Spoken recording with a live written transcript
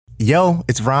Yo,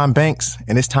 it's Ron Banks,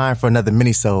 and it's time for another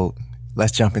mini-sode.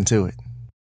 Let's jump into it.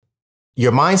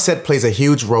 Your mindset plays a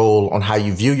huge role on how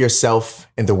you view yourself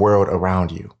and the world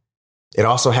around you. It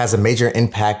also has a major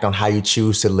impact on how you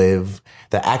choose to live,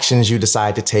 the actions you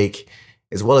decide to take,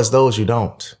 as well as those you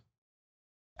don't.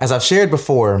 As I've shared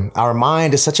before, our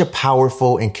mind is such a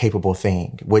powerful and capable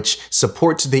thing, which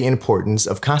supports the importance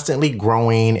of constantly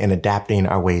growing and adapting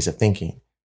our ways of thinking.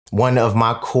 One of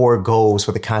my core goals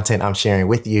for the content I'm sharing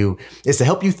with you is to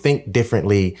help you think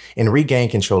differently and regain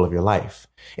control of your life.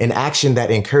 An action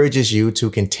that encourages you to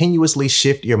continuously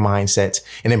shift your mindset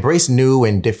and embrace new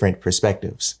and different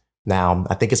perspectives. Now,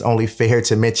 I think it's only fair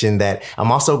to mention that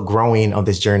I'm also growing on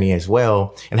this journey as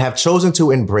well and have chosen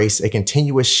to embrace a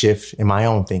continuous shift in my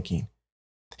own thinking.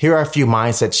 Here are a few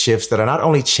mindset shifts that are not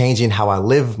only changing how I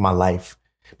live my life,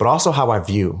 but also how I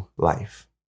view life.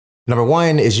 Number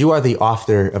one is you are the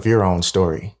author of your own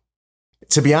story.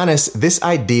 To be honest, this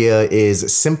idea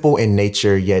is simple in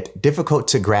nature, yet difficult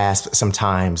to grasp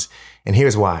sometimes. And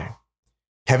here's why.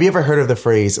 Have you ever heard of the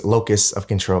phrase locus of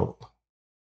control?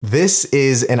 This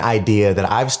is an idea that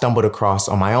I've stumbled across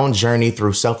on my own journey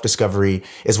through self-discovery,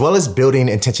 as well as building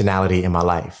intentionality in my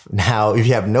life. Now, if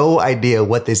you have no idea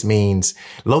what this means,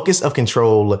 locus of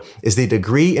control is the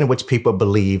degree in which people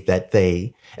believe that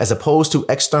they, as opposed to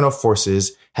external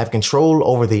forces, have control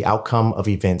over the outcome of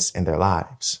events in their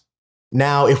lives.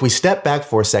 Now, if we step back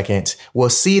for a second, we'll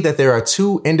see that there are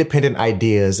two independent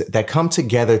ideas that come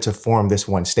together to form this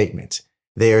one statement.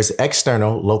 There's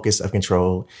external locus of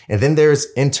control, and then there's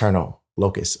internal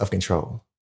locus of control.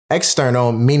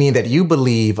 External, meaning that you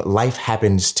believe life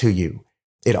happens to you.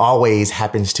 It always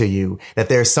happens to you, that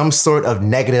there's some sort of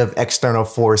negative external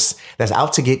force that's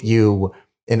out to get you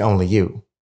and only you.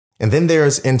 And then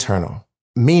there's internal,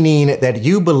 meaning that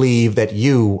you believe that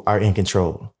you are in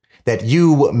control, that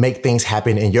you make things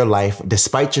happen in your life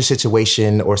despite your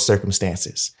situation or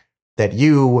circumstances, that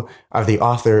you are the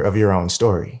author of your own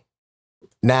story.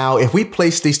 Now, if we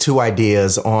place these two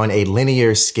ideas on a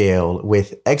linear scale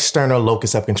with external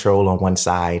locus of control on one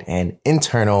side and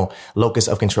internal locus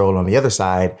of control on the other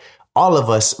side, all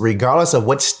of us, regardless of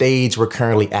what stage we're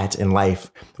currently at in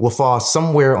life, will fall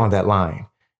somewhere on that line.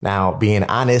 Now, being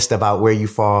honest about where you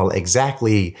fall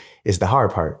exactly is the hard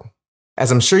part.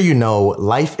 As I'm sure you know,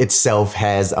 life itself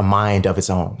has a mind of its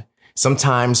own.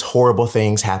 Sometimes horrible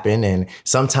things happen and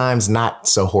sometimes not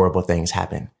so horrible things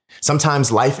happen.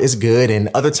 Sometimes life is good and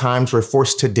other times we're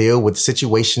forced to deal with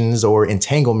situations or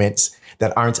entanglements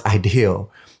that aren't ideal.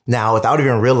 Now, without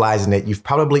even realizing it, you've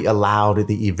probably allowed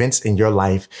the events in your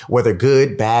life, whether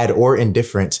good, bad, or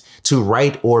indifferent, to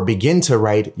write or begin to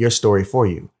write your story for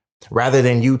you, rather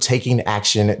than you taking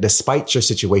action despite your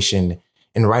situation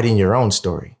and writing your own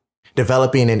story,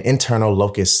 developing an internal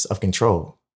locus of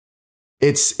control.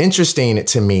 It's interesting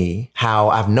to me how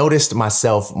I've noticed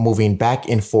myself moving back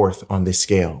and forth on this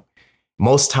scale.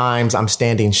 Most times I'm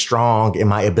standing strong in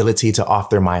my ability to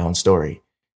author my own story,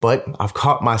 but I've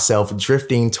caught myself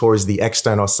drifting towards the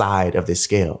external side of this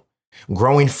scale,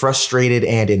 growing frustrated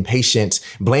and impatient,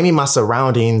 blaming my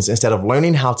surroundings instead of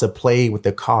learning how to play with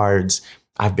the cards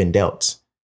I've been dealt.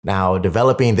 Now,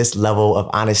 developing this level of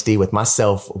honesty with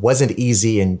myself wasn't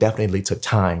easy and definitely took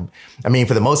time. I mean,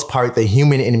 for the most part, the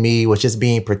human in me was just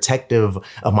being protective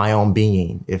of my own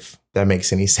being, if that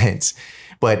makes any sense.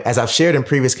 But as I've shared in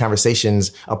previous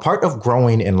conversations, a part of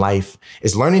growing in life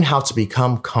is learning how to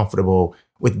become comfortable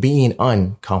with being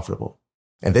uncomfortable.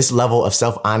 And this level of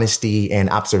self-honesty and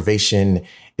observation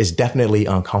is definitely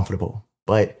uncomfortable,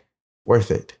 but worth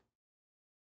it.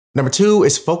 Number two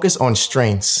is focus on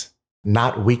strengths,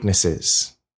 not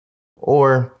weaknesses.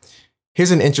 Or here's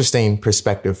an interesting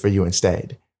perspective for you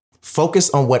instead.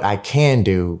 Focus on what I can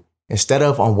do instead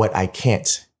of on what I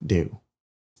can't do.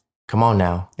 Come on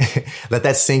now. Let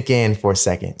that sink in for a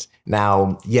second.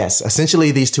 Now, yes, essentially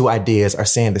these two ideas are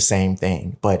saying the same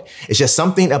thing, but it's just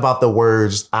something about the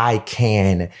words I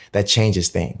can that changes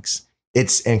things.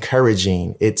 It's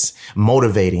encouraging. It's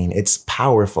motivating. It's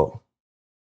powerful.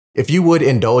 If you would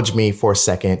indulge me for a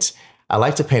second, I'd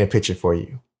like to paint a picture for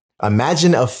you.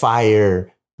 Imagine a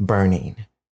fire burning,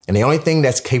 and the only thing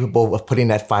that's capable of putting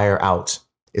that fire out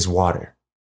is water.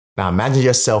 Now imagine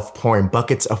yourself pouring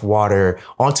buckets of water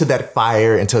onto that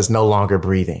fire until it's no longer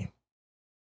breathing.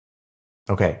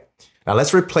 Okay, now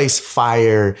let's replace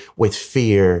fire with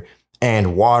fear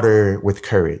and water with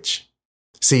courage.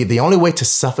 See, the only way to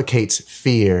suffocate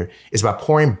fear is by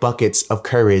pouring buckets of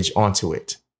courage onto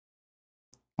it.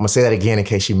 I'm gonna say that again in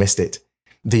case you missed it.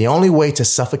 The only way to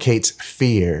suffocate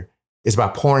fear is by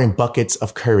pouring buckets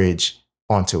of courage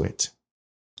onto it.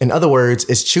 In other words,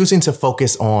 it's choosing to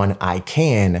focus on I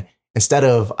can instead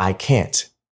of I can't.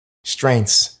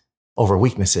 strengths over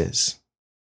weaknesses.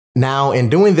 Now, in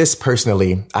doing this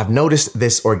personally, I've noticed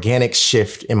this organic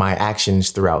shift in my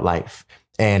actions throughout life.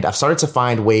 And I've started to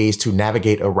find ways to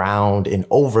navigate around and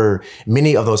over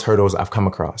many of those hurdles I've come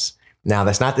across. Now,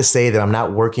 that's not to say that I'm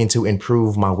not working to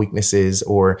improve my weaknesses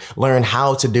or learn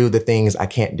how to do the things I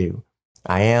can't do.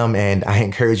 I am, and I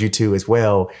encourage you to as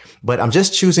well. But I'm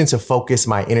just choosing to focus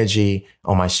my energy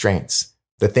on my strengths,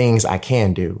 the things I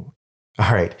can do.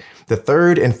 All right. The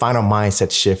third and final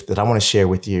mindset shift that I want to share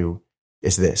with you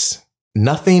is this.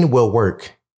 Nothing will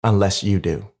work unless you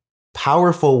do.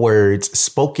 Powerful words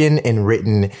spoken and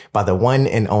written by the one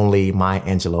and only Maya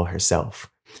Angelou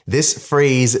herself. This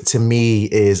phrase to me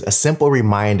is a simple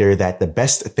reminder that the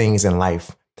best things in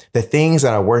life, the things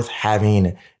that are worth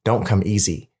having, don't come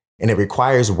easy, and it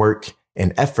requires work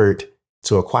and effort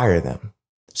to acquire them.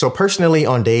 So personally,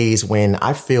 on days when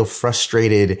I feel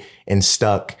frustrated and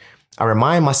stuck, I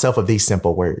remind myself of these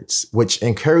simple words, which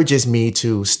encourages me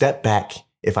to step back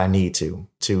if I need to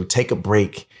take a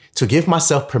break, to give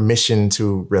myself permission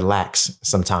to relax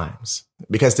sometimes.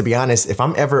 Because to be honest, if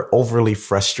I'm ever overly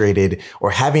frustrated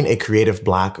or having a creative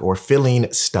block or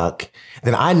feeling stuck,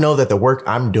 then I know that the work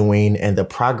I'm doing and the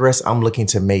progress I'm looking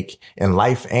to make in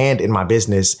life and in my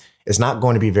business is not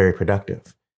going to be very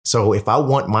productive. So if I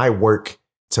want my work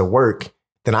to work,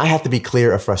 then I have to be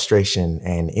clear of frustration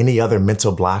and any other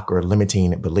mental block or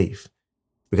limiting belief.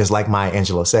 Because like Maya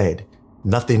Angelou said,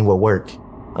 nothing will work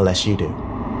unless you do.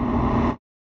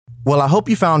 Well, I hope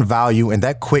you found value in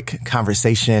that quick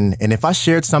conversation. And if I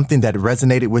shared something that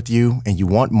resonated with you and you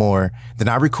want more, then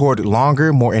I record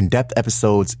longer, more in-depth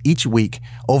episodes each week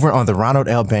over on the Ronald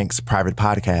L. Banks Private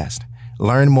Podcast.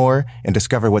 Learn more and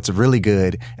discover what's really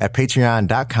good at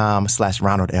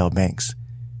patreon.com/Ronald L. Banks.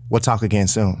 We'll talk again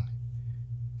soon.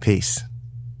 Peace.